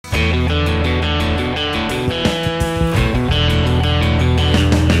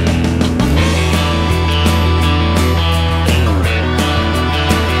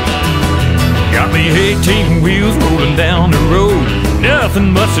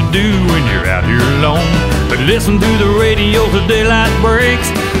nothing much to do when you're out here alone. But listen to the radio till daylight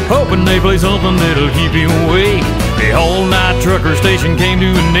breaks, hoping they play something that'll keep you awake. The all-night trucker station came to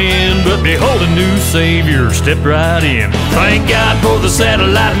an end, but behold, a new savior stepped right in. Thank God for the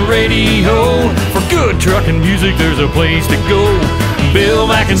satellite and radio. For good trucking music, there's a place to go. Bill,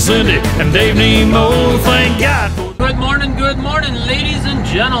 Mac, and Cindy, and Dave Nemo. Thank God for... Good morning, ladies and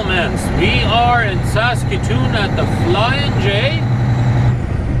gentlemen. We are in Saskatoon at the Flying J.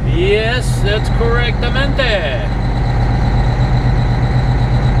 Yes, that's correctamente.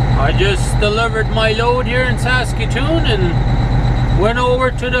 I just delivered my load here in Saskatoon and went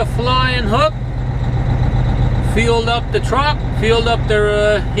over to the Flying Hook, filled up the truck, filled up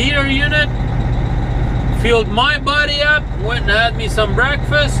the heater unit, filled my body up, went and had me some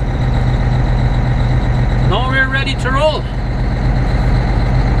breakfast. Now we're ready to roll.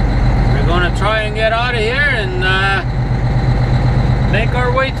 We're gonna try and get out of here and make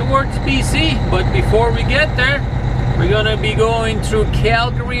our way towards BC. But before we get there, we're gonna be going through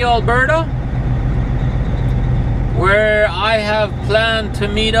Calgary, Alberta, where I have planned to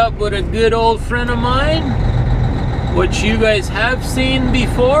meet up with a good old friend of mine, which you guys have seen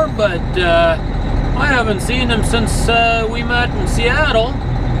before, but I haven't seen him since we met in Seattle.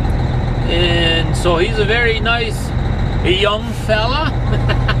 And so he's a very nice young fella.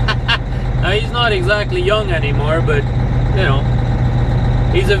 Now, he's not exactly young anymore, but you know,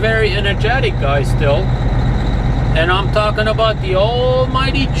 he's a very energetic guy still. And I'm talking about the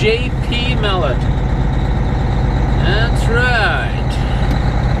almighty JP Mallet. That's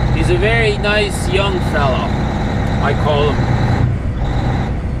right. He's a very nice young fella, I call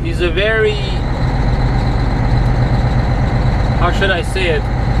him. He's a very, how should I say it,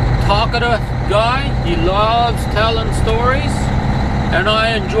 talkative guy. He loves telling stories, and I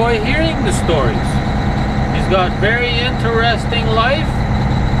enjoy hearing the stories. He's got very interesting life.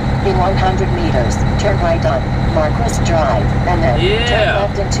 In 100 meters, turn right on Marquis Drive, and then turn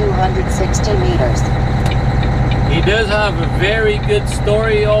left in 260 meters. He does have a very good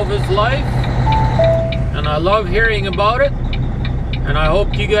story of his life, and I love hearing about it, and I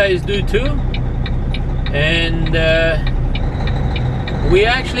hope you guys do too. And we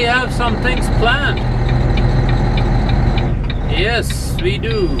actually have some things planned. Yes, we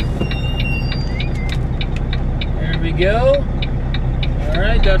do. There we go.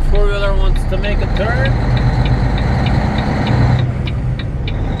 Alright, that four-wheeler wants to make a turn.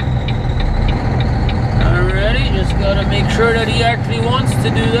 Alrighty, just gotta make sure that he actually wants to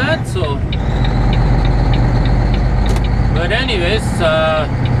do that, so. But anyways,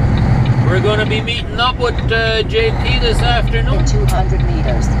 we're gonna be meeting up with JP this afternoon. In 200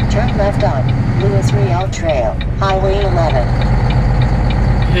 meters, turn left on Louis Riel Trail, Highway 11.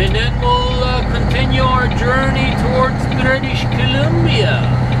 And then we'll continue our journey towards British Columbia.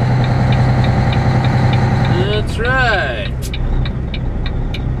 That's right.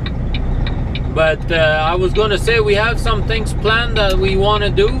 But I was gonna say we have some things planned that we want to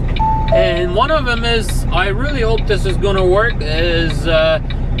do, and one of them is, I really hope this is gonna work, is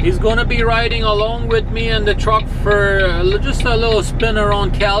he's gonna be riding along with me in the truck for just a little spin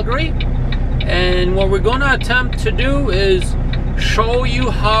around Calgary. And what we're gonna attempt to do is show you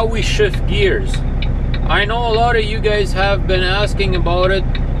how we shift gears. I know a lot of you guys have been asking about it,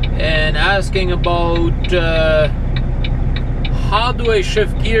 and asking about how do I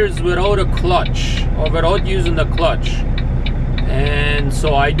shift gears without a clutch, or without using the clutch. And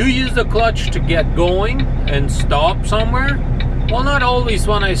so I do use the clutch to get going and stop somewhere. Well, not always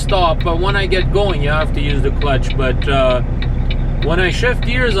when I stop, but when I get going you have to use the clutch. But when I shift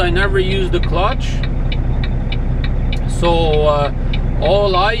gears I never use the clutch. So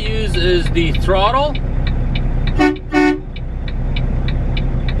all I use is the throttle.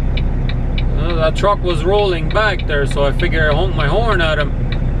 That truck was rolling back there, so I figure I honk my horn at him,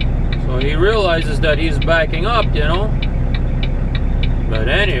 so he realizes that he's backing up, you know. But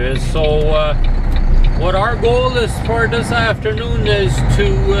anyways, so what our goal is for this afternoon is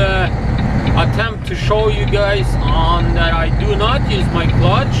to attempt to show you guys on that I do not use my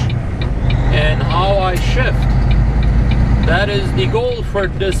clutch and how I shift. That is the goal for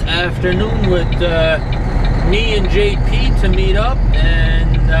this afternoon, with me and JP to meet up and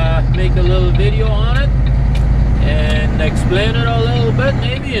make a little video on it and explain it a little bit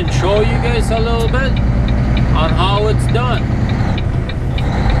maybe, and show you guys a little bit on how it's done.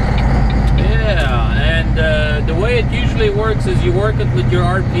 Yeah, and the way it usually works is you work it with your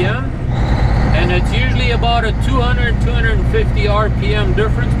RPM, and it's usually about a 200-250 RPM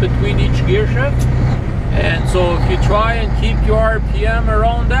difference between each gear shift. And so if you try and keep your RPM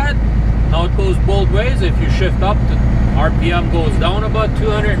around that, now it goes both ways. If you shift up, the RPM goes down about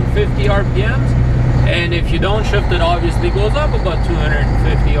 250 RPMs, and if you don't shift it, obviously goes up about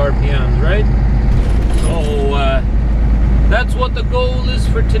 250 RPMs, right? So that's what the goal is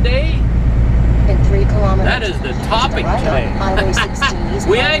for today. In 3 kilometers. That is the topic today. Highway 16 East,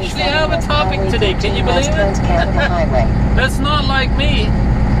 We Highway actually 7 have a West, topic Highway today. Can you 15 believe West it? Trans-Canada Highway. That's not like me.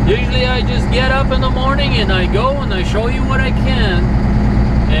 Usually I just get up in the morning and I go and I show you what I can.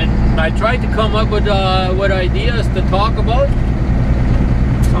 And I try to come up with ideas to talk about.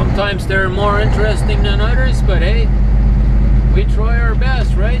 Sometimes they're more interesting than others, but hey, we try our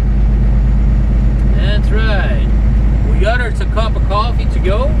best, right? That's right. We got us a cup of coffee to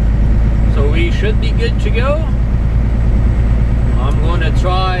go, so we should be good to go. I'm going to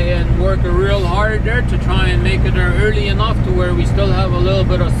try and work real hard there to try and make it there early enough to where we still have a little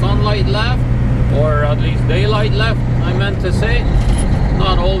bit of sunlight left, or at least daylight left, I meant to say.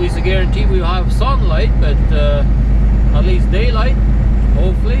 Not always a guarantee we'll have sunlight, but at least daylight,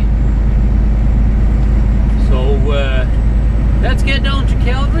 hopefully. So let's get down to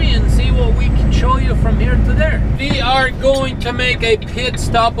Calgary and see what we can show you from here to there. We are going to make a pit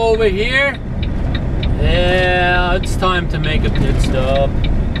stop over here. Yeah, it's time to make a pit stop.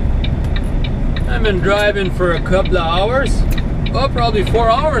 I've been driving for a couple of hours. Oh, probably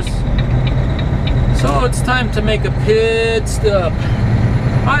 4 hours. So it's time to make a pit stop.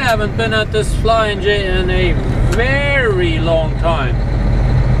 I haven't been at this Flying J in a very long time.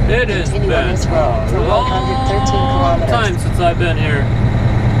 It has been a long time since I've been here.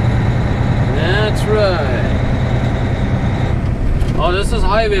 That's right. Oh, this is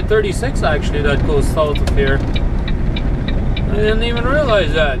Highway 36 actually that goes south of here. I didn't even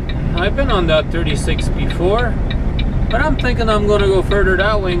realize that. I've been on that 36 before. But I'm thinking I'm going to go further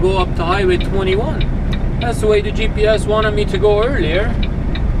that way and go up to Highway 21. That's the way the GPS wanted me to go earlier.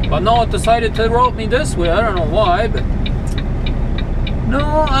 But now it decided to route me this way. I don't know why, but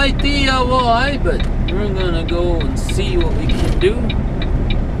no idea why, but we're gonna go and see what we can do.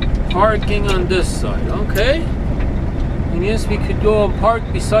 Parking on this side, okay. I guess we could go and park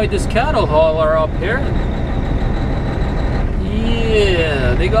beside this cattle hauler up here.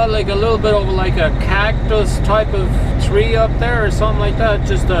 Yeah, they got like a little bit of like a cactus type of tree up there or something like that.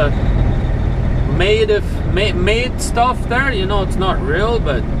 Just a made stuff there. You know, it's not real,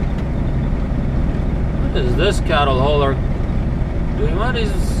 but what is this cattle hauler doing?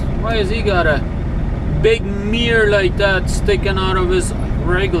 Why has he got a big mirror like that sticking out of his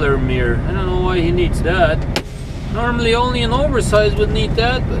regular mirror? I don't know why he needs that. Normally only an oversized would need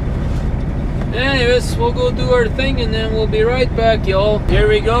that, but anyways, we'll go do our thing and then we'll be right back, y'all. Here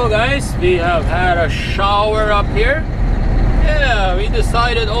we go, guys. We have had a shower up here. Yeah, we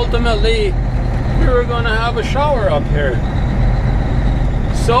decided ultimately we were gonna have a shower up here.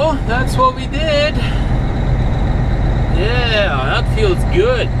 So that's what we did. Yeah, that feels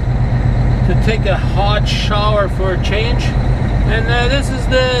good to take a hot shower for a change. And this is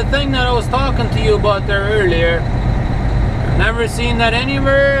the thing that I was talking to you about there earlier. I've never seen that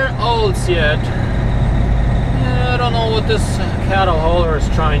anywhere else yet. Yeah, I don't know what this cattle hauler is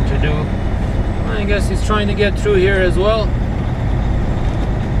trying to do. I guess he's trying to get through here as well.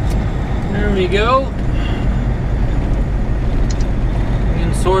 There we go. We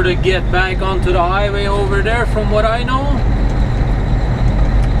can sort of get back onto the highway over there from what I know.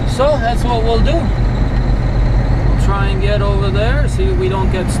 So that's what we'll do. We'll try and get over there, see if we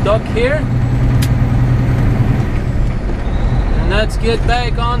don't get stuck here. And let's get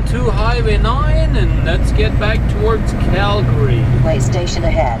back onto Highway 9 and let's get back towards Calgary. Way station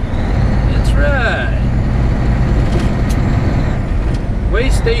ahead. That's right. Way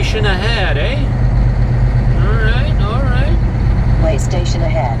station ahead, eh? Alright, alright. Way station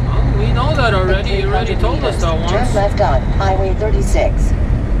ahead. Oh, we know that already. You already told us that once. Turn left on Highway 36.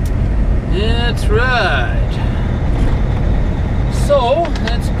 That's right. So,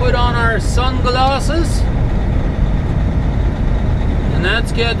 let's put on our sunglasses. And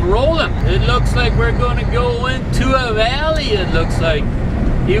let's get rolling. It looks like we're going to go into a valley, it looks like.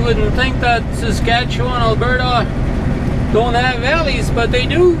 You wouldn't think that Saskatchewan, Alberta don't have valleys, but they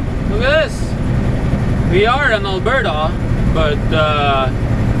do. Look at this. We are in Alberta, but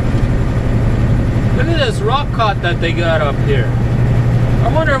look at this rock cut that they got up here. I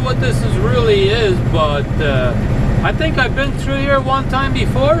wonder what this really is, but I think I've been through here one time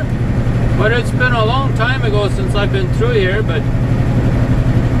before, but it's been a long time ago since I've been through here. But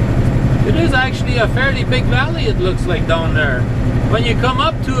it is actually a fairly big valley, it looks like, down there. When you come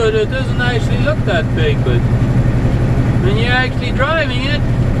up to it, it doesn't actually look that big, but when you're actually driving it,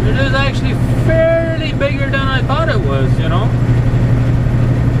 it is actually fairly bigger than I thought it was, you know.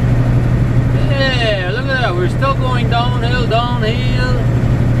 Yeah, look at that. We're still going downhill.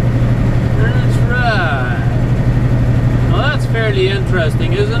 That's right. Well, that's fairly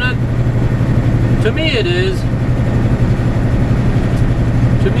interesting, isn't it? To me it is.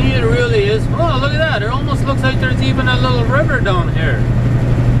 To me it really is. Oh, look at that. It almost looks like there's even a little river down here.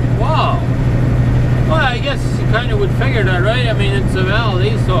 Wow. Well, I guess you kind of would figure that, right? I mean, it's a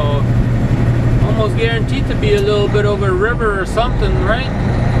valley, so almost guaranteed to be a little bit of a river or something, right?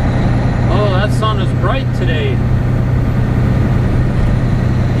 Oh, that sun is bright today.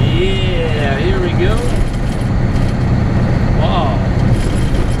 Yeah, here we go. Wow.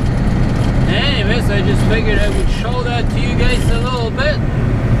 Anyways, I just figured I would show that to you guys a little bit.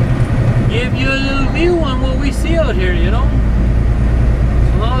 Give you a little view on what we see out here, you know?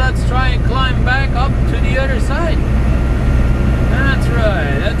 So now let's try and climb back up to the other side. That's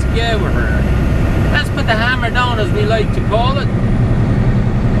right, let's get with her. Let's put the hammer down, as we like to call it.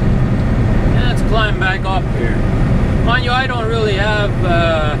 And let's climb back up here. Mind you, I don't really have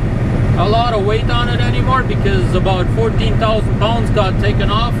a lot of weight on it anymore because about 14,000 pounds got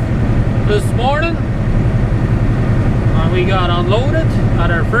taken off this morning. We got unloaded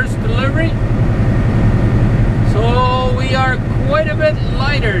at our first delivery. So we are quite a bit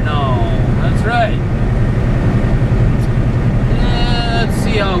lighter now. That's right. Yeah, let's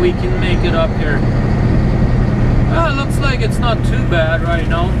see how we can make it up here. Well, it looks like it's not too bad right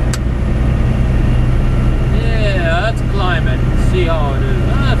now. Yeah, let's climb it and see how it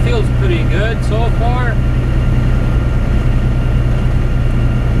is. It feels pretty good so far.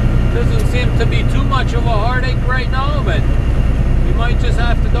 Doesn't seem to be too much of a heartache right now, but we might just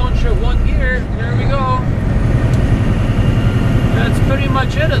have to downshift one gear. There we go. That's pretty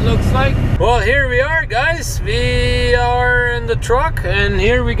much it looks like. Well, here we are, guys. We are in the truck, and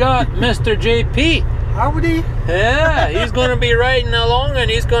here we got Mr. JP. Howdy. Yeah, he's going to be riding along, and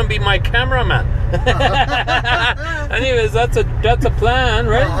he's going to be my cameraman. Anyways, that's a plan,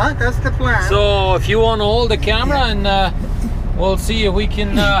 right? That's the plan. So if you want to hold the camera, and we'll see if we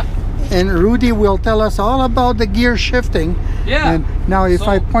can... and Rudi will tell us all about the gear shifting. Yeah. And now if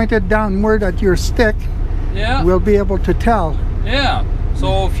I point it downward at your stick, yeah, we'll be able to tell. Yeah.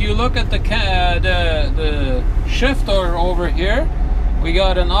 So if you look at the shifter over here, we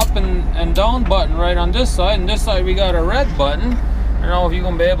got an up and down button right on this side, and this side we got a red button. I don't know if you're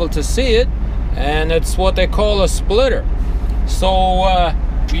gonna be able to see it, and it's what they call a splitter. So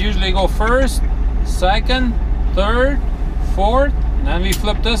we usually go first, second, third, fourth, and then we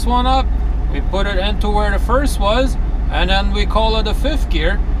flip this one up, we put it into where the first was, and then we call it a fifth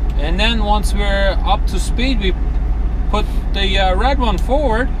gear. And then once we're up to speed, we put the red one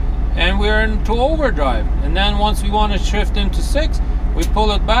forward, and we're into overdrive. And then once we want to shift into sixth, we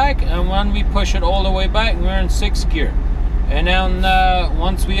pull it back, and when we push it all the way back, we're in sixth gear. And then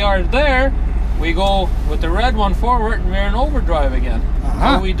once we are there, we go with the red one forward, and we're in overdrive again.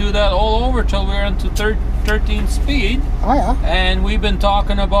 So we do that all over till we're into 13 speed. And we've been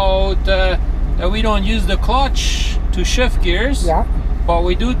talking about that we don't use the clutch to shift gears, but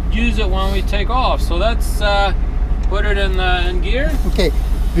we do use it when we take off. So let's put it in gear. Okay,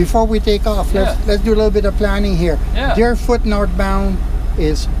 before we take off, let's do a little bit of planning here. Deer foot northbound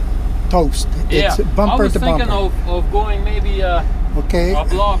is toast. It's bumper to bumper. I was thinking of going maybe a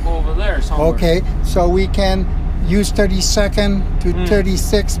block over there somewhere. Okay, so we can use 32nd to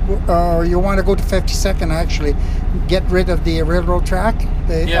 36th, or you want to go to 52nd actually, get rid of the railroad track,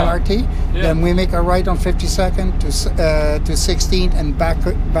 the LRT, then we make a right on 52nd to 16th and back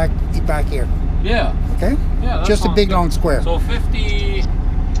here. Okay, just a big long square. So 52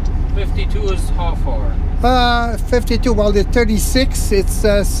 is how far? 52, well, the 36, it's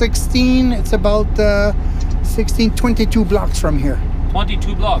 16, it's about 22 blocks from here.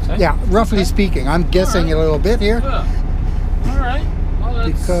 22 blocks, eh? Yeah, roughly speaking. I'm guessing a little bit here. All right. Well,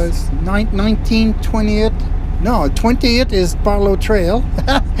 because 19, 20th, no, 20th is Barlow Trail.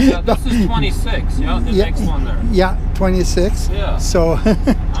 This is 26, the next one there. Yeah, 26. Yeah. So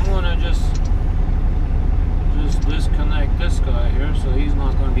I'm gonna just disconnect this guy here, so he's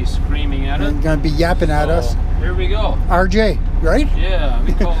not gonna be screaming at it. He's gonna be yapping at us. Here we go. RJ, right? Yeah,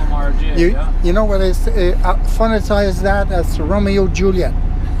 we call him RJ. You know what is phonetize that as Romeo Juliet.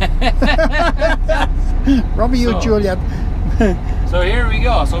 Romeo Juliet. So here we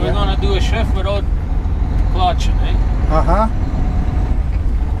go. So we're gonna do a shift without clutching, eh?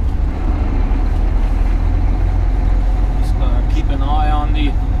 Just gotta keep an eye on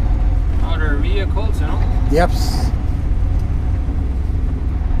the other vehicles, you know. Yep.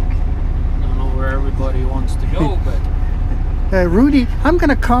 Where everybody wants to go, but Rudi, I'm going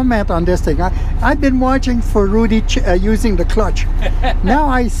to comment on this thing. I've been watching for Rudi using the clutch. Now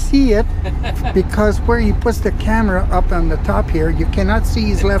I see it because where he puts the camera up on the top here, you cannot see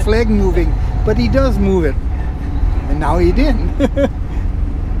his left leg moving, but he does move it. And now he didn't.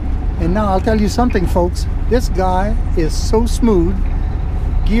 And now I'll tell you something, folks. This guy is so smooth,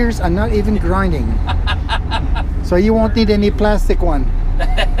 gears are not even grinding. So you won't need any plastic one.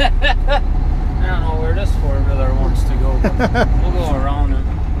 I don't know where this four-wheeler wants to go, but we'll go around him.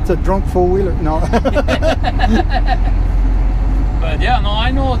 It's a drunk four-wheeler. No. But yeah, no, I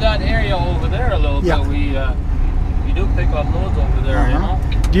know that area over there a little bit. We do pick up loads over there, you know.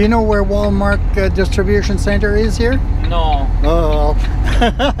 Do you know where Walmart distribution center is here? No. Oh.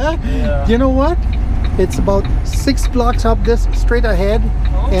 Yeah. You know what? It's about 6 blocks up this straight ahead,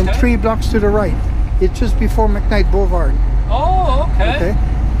 and 3 blocks to the right. It's just before McKnight Boulevard. Oh, okay.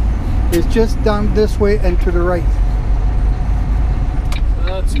 It's just down this way and to the right. So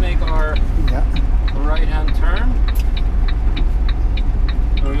let's make our right-hand turn.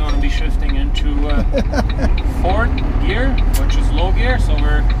 We're going to be shifting into 4th gear, which is low gear. So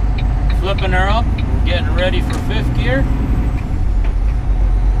we're flipping her up. We're getting ready for 5th gear.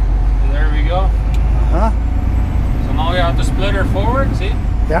 So there we go. So now we have to split her forward. See?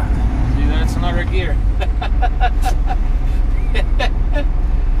 Yeah. See, that's another gear.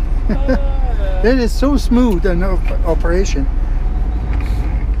 It is so smooth an operation.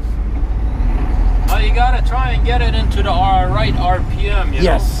 Well, you gotta try and get it into the right RPM, you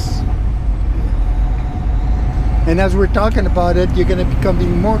know? And as we're talking about it, you're going to become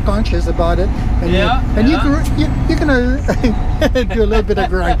more conscious about it. And you're going to do a little bit of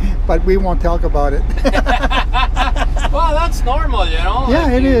grind, but we won't talk about it. Well, that's normal, you know? Yeah,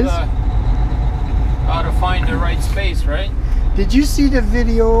 like it is. How to find the right space, right? Did you see the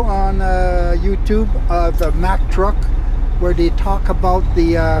video on YouTube of the Mack truck where they talk about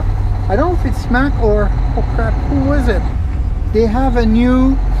the, I don't know if it's Mack or, oh crap, who was it? They have a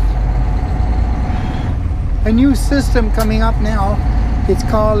new system coming up now. It's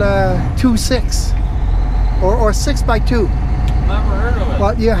called 2.6 or 6x2. Never heard of it.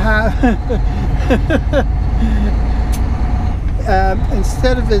 Well, you have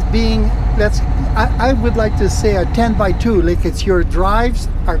instead of it being, I would like to say a 10x2, like it's your drives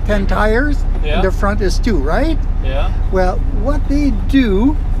are 10 tires and the front is 2, right? Yeah. Well, what they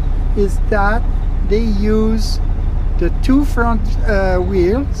do is that they use the 2 front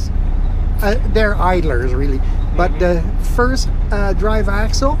wheels. They're idlers really, but the first drive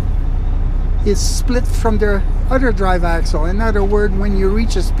axle is split from their other drive axle. In other words, when you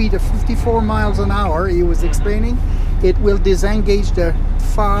reach a speed of 54 miles an hour, he was explaining, it will disengage the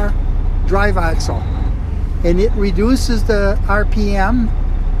far drive axle, and it reduces the RPM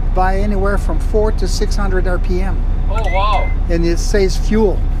by anywhere from 400 to 600 RPM. Oh wow! And it saves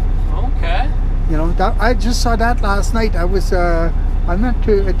fuel. Okay. You know, I just saw that last night. I was I meant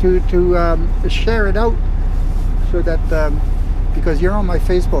to share it out so that because you're on my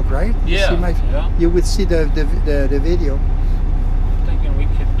Facebook, right? Yeah. You would see the video. I'm thinking we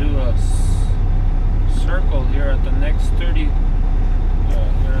could do a circle here at the next 30. Here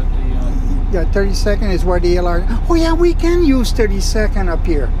at the. 32nd is where the LR. Oh yeah, we can use 32nd up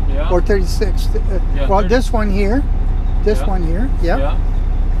here. Yeah. Or 36. Well, 30. This one here. This one here. Yeah. Yeah,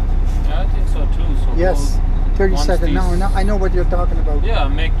 I think so too. So yes. 32nd. No, I know what you're talking about. Yeah,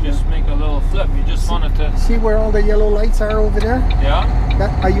 just make a little flip. You just wanted to see where all the yellow lights are over there.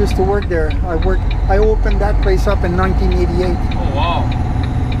 Yeah. I used to work there. I opened that place up in 1988. Oh wow.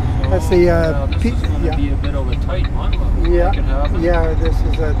 So, that's the this is going to be a bit of a tight one. Yeah. This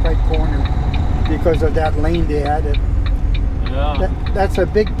is a tight corner because of that lane they added. Yeah. That's a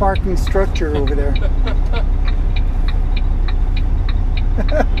big parking structure over there.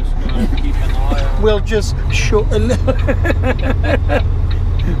 Just gonna keep an eye on. We'll just show a little.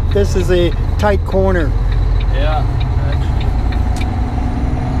 This is a tight corner. Yeah, actually.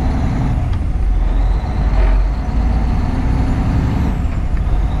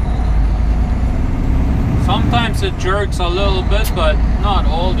 Sometimes it jerks a little bit, but not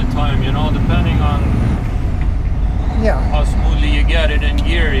all the time, you know, depending on how smoothly you get it in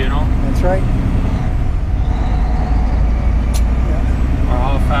gear, you know. That's right. Or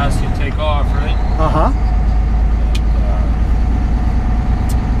how fast you take off, right?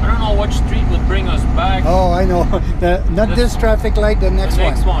 I don't know which street would bring us back. Oh, I know. Not this traffic light, the next one.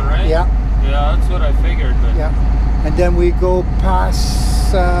 The next one, right? Yeah. Yeah, that's what I figured. But yeah. And then we go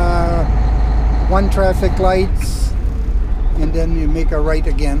past one traffic lights, and then you make a right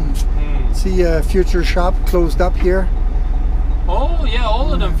again. See a future shop closed up here. Oh yeah,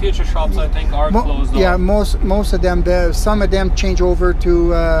 all of them future shops I think are closed. Yeah, most of them. Some of them change over to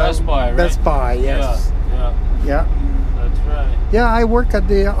Best Buy, right? Best Buy, yes. Yeah. That's right. Yeah, I worked at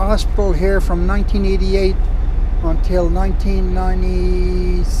the hospital here from 1988 until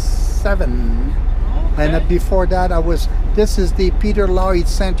 1997. Okay. And before that, this is the Peter Lloyd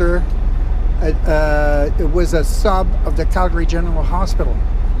Center. It was a sub of the Calgary General Hospital.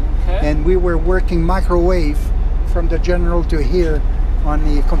 Okay. And we were working microwave from the general to here on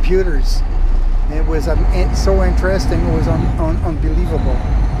the computers. It was so interesting, it was unbelievable.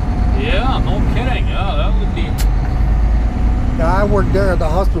 Yeah, no kidding. Yeah, that would be... Yeah, I worked there at the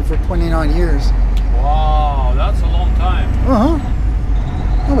hospital for 29 years. Wow, that's a long time.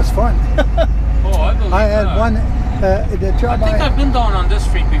 That was fun. Oh, I believe I had one, the job I think I've been down on this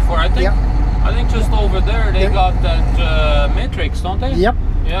street before. I think just over there they got that Matrix, don't they? Yep.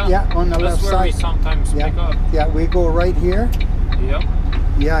 Yeah. On the left That's where side. we sometimes pick up. Yeah, we go right here. Yep.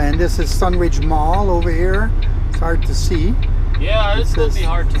 Yeah, and this is Sunridge Mall over here. It's hard to see. Yeah, it will be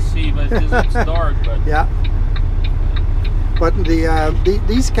hard to see, but it's dark. But yeah. But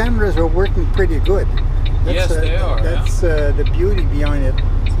these cameras are working pretty good. Yes, they are. That's the beauty behind it.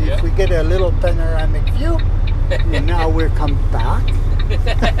 See, if we get a little panoramic view, and now we're come back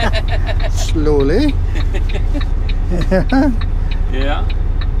slowly. Yeah.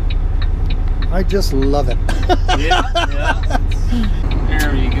 I just love it. Yeah.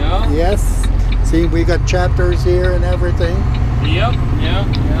 There we go. Yes. See, we got chapters here and everything. Yep. Yeah.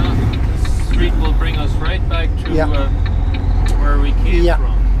 This street will bring us right back to where we came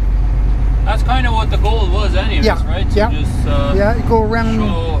from. That's kind of what the goal was anyways, right? To just go around,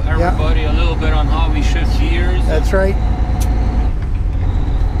 show everybody a little bit on how we shift gears. That's right.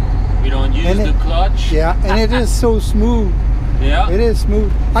 We don't use the clutch. Yeah, and it is so smooth. Yeah. It is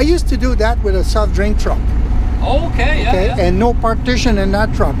smooth. I used to do that with a soft drink truck. Okay, yeah. And no partition in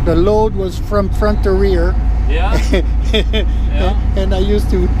that truck. The load was from front to rear. Yeah. And I used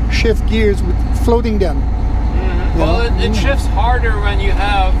to shift gears with floating them. Mm-hmm. Well, it shifts harder when you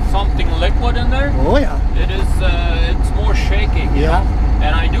have something liquid in there. Oh yeah. It is. It's more shaking. You know?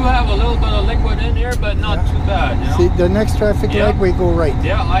 And I do have a little bit of liquid in here, but not too bad. You know? See, the next traffic light, we go right.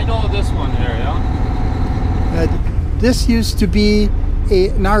 Yeah, I know this one here. Yeah. This used to be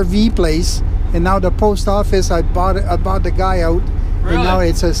an RV place, and now the post office. I bought the guy out, and now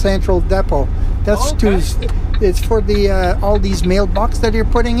it's a central depot. That's it's for the all these mailbox that you're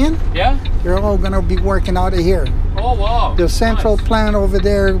putting in. Yeah. They're all gonna be working out of here. Oh wow. The central plant over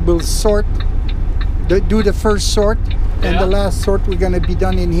there will sort, do the first sort, and the last sort we're gonna be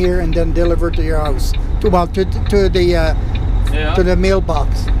done in here, and then deliver to your house. To the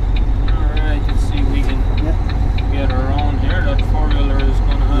mailbox. All right. Let's see if we can get her on here. That 4-wheeler is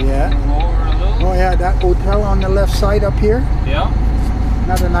gonna have to move over a little. Oh yeah, that hotel on the left side up here. Yeah.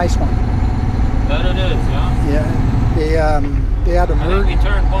 Not a nice one. That it is, Yeah, they had a murder. I think we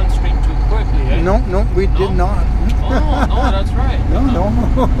turned one street too quickly, eh? No, we did not. Oh, no, that's right. No.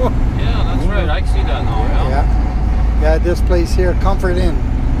 Yeah, that's right. I see that now. Yeah, this place here, Comfort Inn.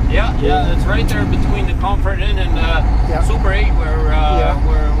 Yeah, it's right there between the Comfort Inn and Super 8 where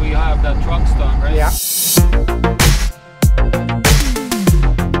we have that truck stop, right? Yeah.